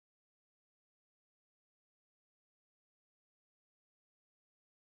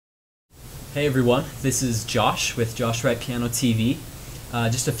Hey everyone, this is Josh with Wright Piano TV.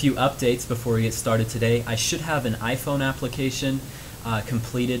 Just a few updates before we get started today. I should have an iPhone application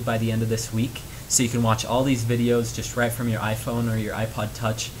completed by the end of this week, so you can watch all these videos just right from your iPhone or your iPod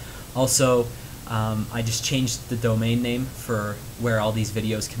Touch. Also, I just changed the domain name for where all these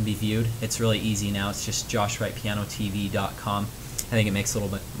videos can be viewed. It's really easy now. It's just joshwrightpianotv.com. I think it makes it a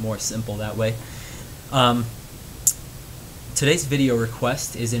little bit more simple that way. Today's video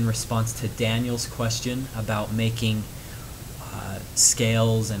request is in response to Daniel's question about making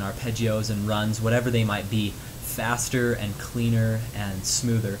scales and arpeggios and runs, whatever they might be, faster and cleaner and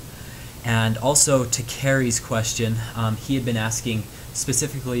smoother. And also to Carrie's question, he had been asking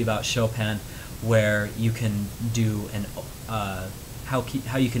specifically about Chopin, where you can do an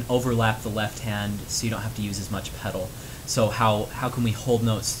how you can overlap the left hand so you don't have to use as much pedal. So how can we hold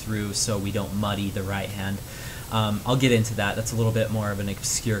notes through so we don't muddy the right hand? I'll get into that. That's a little bit more of an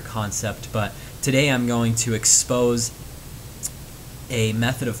obscure concept, but today I'm going to expose a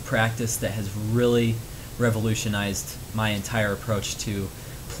method of practice that has really revolutionized my entire approach to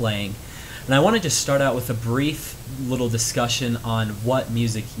playing. And I want to just start out with a brief little discussion on what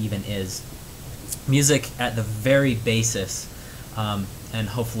music even is. Music at the very basis, and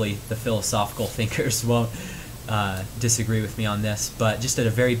hopefully the philosophical thinkers won't disagree with me on this, but just at a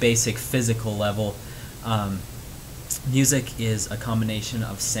very basic physical level, music is a combination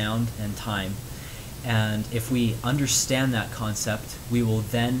of sound and time, and if we understand that concept, we will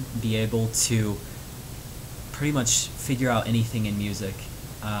then be able to pretty much figure out anything in music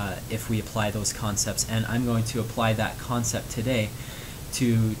if we apply those concepts. And I'm going to apply that concept today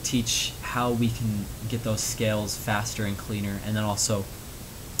to teach how we can get those scales faster and cleaner, and then also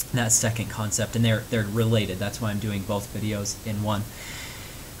that second concept, and they're related. That's why I'm doing both videos in one.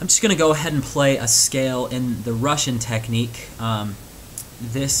 I'm just going to go ahead and play a scale in the Russian technique.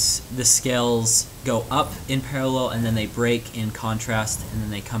 The scales go up in parallel, and then they break in contrast, and then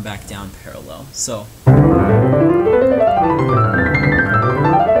they come back down parallel. So.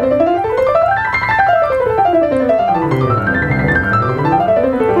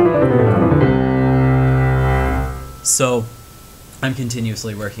 So I'm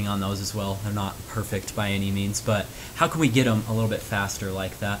continuously working on those as well. They're not perfect by any means, but how can we get them a little bit faster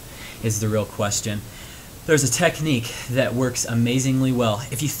like that is the real question. There's a technique that works amazingly well.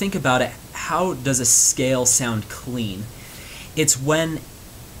 If you think about it, how does a scale sound clean? It's when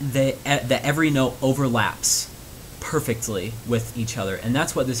every note overlaps perfectly with each other, and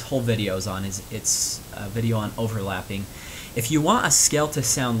that's what this whole video is on. It's a video on overlapping. If you want a scale to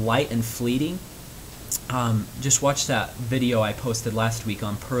sound light and fleeting, just watch that video I posted last week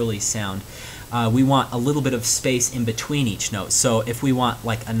on pearly sound. We want a little bit of space in between each note. So if we want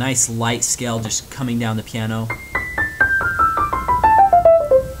like a nice light scale just coming down the piano,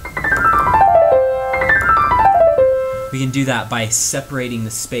 we can do that by separating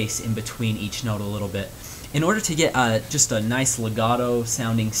the space in between each note a little bit. In order to get just a nice legato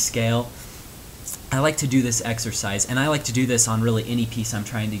sounding scale, I like to do this exercise, and I like to do this on really any piece I'm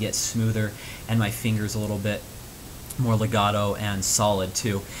trying to get smoother and my fingers a little bit more legato and solid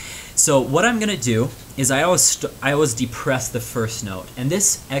too. So what I'm going to do is I always depress the first note, and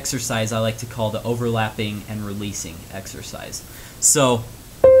this exercise I like to call the overlapping and releasing exercise. So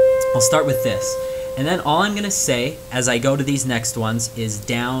I'll start with this, and then all I'm going to say as I go to these next ones is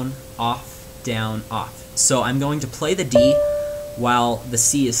down, off, down, off. So I'm going to play the D while the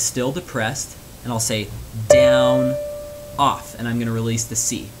C is still depressed, and I'll say down, off, and I'm going to release the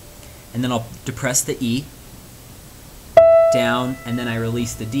C. And then I'll depress the E, down, and then I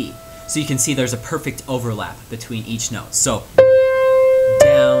release the D. So you can see there's a perfect overlap between each note. So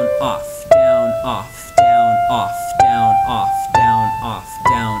down, off, down, off, down, off, down, off, down, off,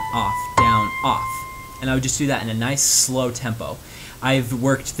 down, off, down, off. And I would just do that in a nice slow tempo. I've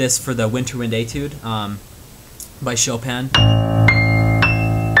worked this for the Winter Wind Etude by Chopin.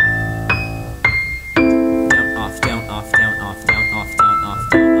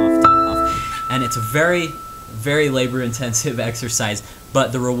 And it's a very, very labor-intensive exercise,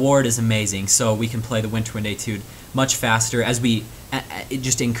 but the reward is amazing. So we can play the Winter Wind Etude much faster as we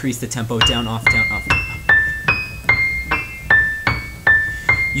just increase the tempo down, off, down, off.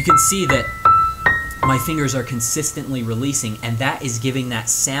 You can see that my fingers are consistently releasing, and that is giving that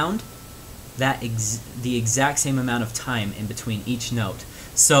sound the exact same amount of time in between each note.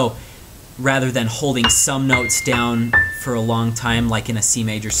 So rather than holding some notes down for a long time, like in a C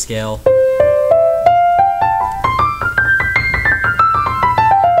major scale,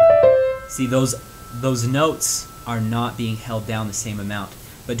 see, those notes are not being held down the same amount,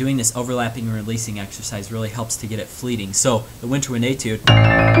 but doing this overlapping and releasing exercise really helps to get it fleeting. So the Winter Wind Etude.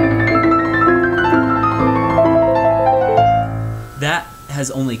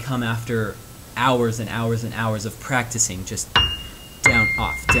 has only come after hours and hours and hours of practicing, just down,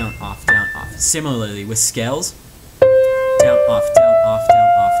 off, down, off, down, off. Similarly with scales, down, off, down, off, down,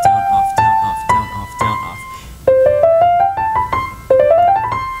 off, down, off, down, off, down, off, down, off.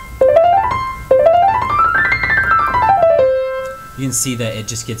 You can see that it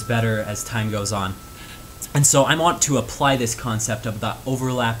just gets better as time goes on. And so I want to apply this concept of the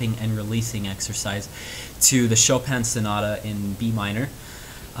overlapping and releasing exercise to the Chopin Sonata in B minor,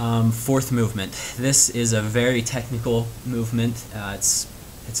 fourth movement. This is a very technical movement. It's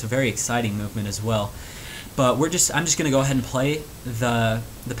a very exciting movement as well. But I'm just going to go ahead and play the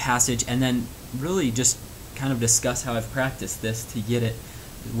passage and then really just kind of discuss how I've practiced this to get it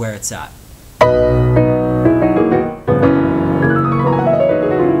where it's at.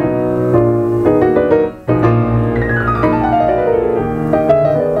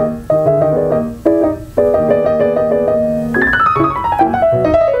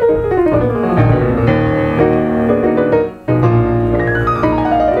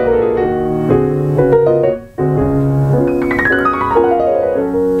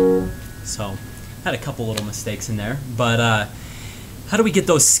 So, had a couple little mistakes in there, but how do we get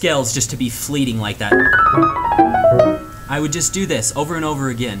those scales just to be fleeting like that? I would just do this over and over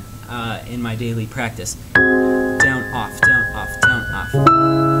again in my daily practice. Down, off, down, off, down, off.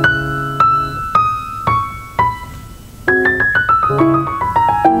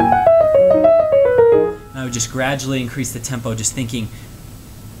 I would just gradually increase the tempo, just thinking,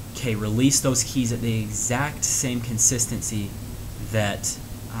 okay, release those keys at the exact same consistency that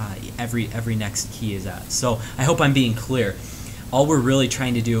every next key is at. So I hope I'm being clear. All we're really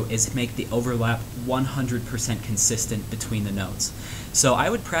trying to do is make the overlap 100% consistent between the notes. So I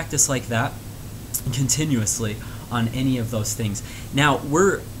would practice like that continuously on any of those things. Now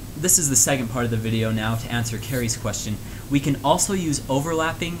this is the second part of the video now to answer Carrie's question. We can also use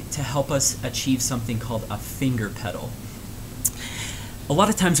overlapping to help us achieve something called a finger pedal. A lot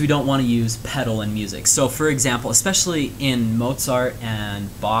of times we don't want to use pedal in music. So for example, especially in Mozart and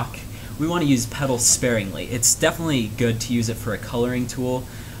Bach, we want to use pedals sparingly. It's definitely good to use it for a coloring tool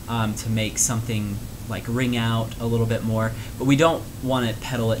to make something like ring out a little bit more, but we don't want to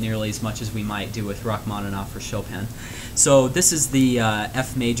pedal it nearly as much as we might do with Rachmaninoff or Chopin. So this is the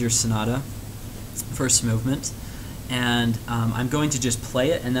F major sonata, first movement, and I'm going to just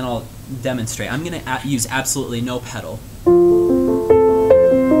play it and then I'll demonstrate. I'm going to use absolutely no pedal.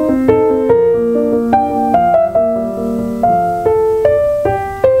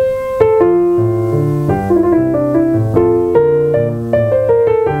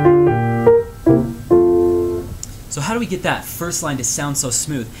 So how do we get that first line to sound so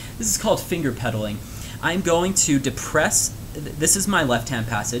smooth? This is called finger pedaling. I'm going to depress, this is my left-hand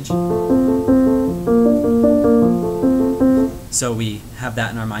passage. So we have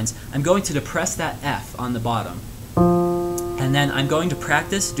that in our minds. I'm going to depress that F on the bottom. And then I'm going to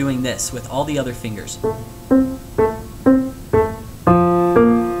practice doing this with all the other fingers.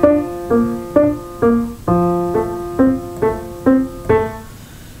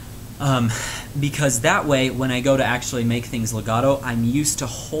 Because that way, when I go to actually make things legato, I'm used to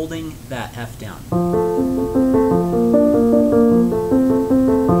holding that F down.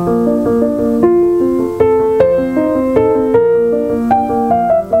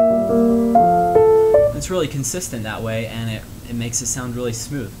 It's really consistent that way, and it makes it sound really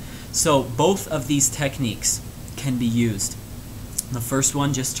smooth. So both of these techniques can be used. The first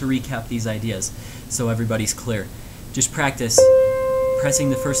one, just to recap these ideas so everybody's clear. Just practice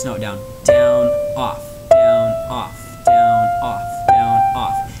pressing the first note down, down, off, down, off, down, off, down,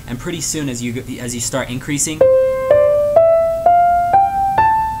 off. And pretty soon as you start increasing,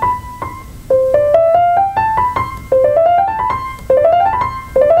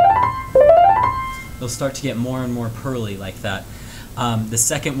 they'll start to get more and more pearly like that. The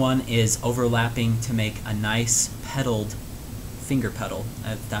second one is overlapping to make a nice pedaled finger pedal,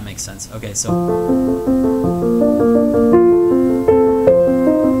 if that makes sense. Okay, so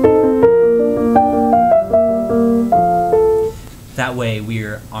that way we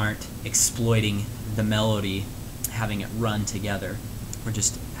aren't exploiting the melody, having it run together. We're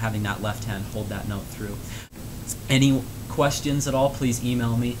just having that left hand hold that note through. Any questions at all, please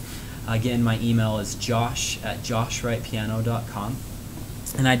email me. Again, my email is josh@joshwrightpiano.com,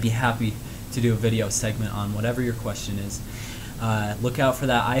 and I'd be happy to do a video segment on whatever your question is. Look out for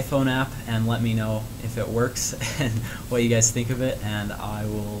that iPhone app and let me know if it works and what you guys think of it, and I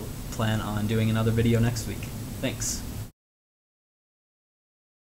will plan on doing another video next week. Thanks.